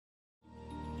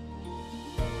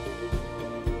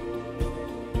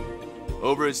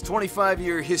Over its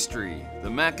 25-year history, the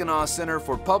Mackinac Center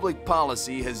for Public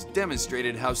Policy has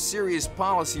demonstrated how serious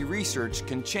policy research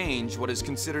can change what is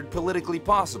considered politically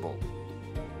possible.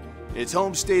 Its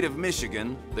home state of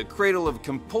Michigan, the cradle of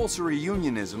compulsory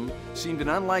unionism, seemed an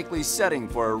unlikely setting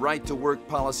for a right-to-work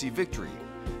policy victory.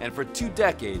 And for 2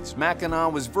 decades,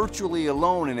 Mackinac was virtually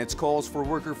alone in its calls for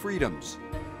worker freedoms.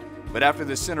 But after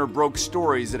the center broke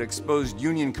stories that exposed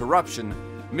union corruption,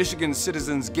 Michigan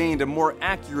citizens gained a more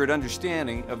accurate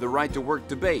understanding of the right-to-work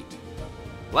debate.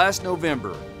 Last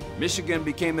November, Michigan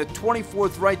became the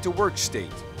 24th right-to-work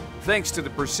state, thanks to the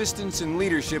persistence and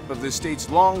leadership of the state's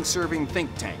long-serving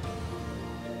think tank.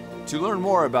 To learn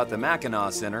more about the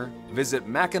Mackinac Center, visit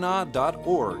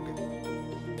mackinac.org.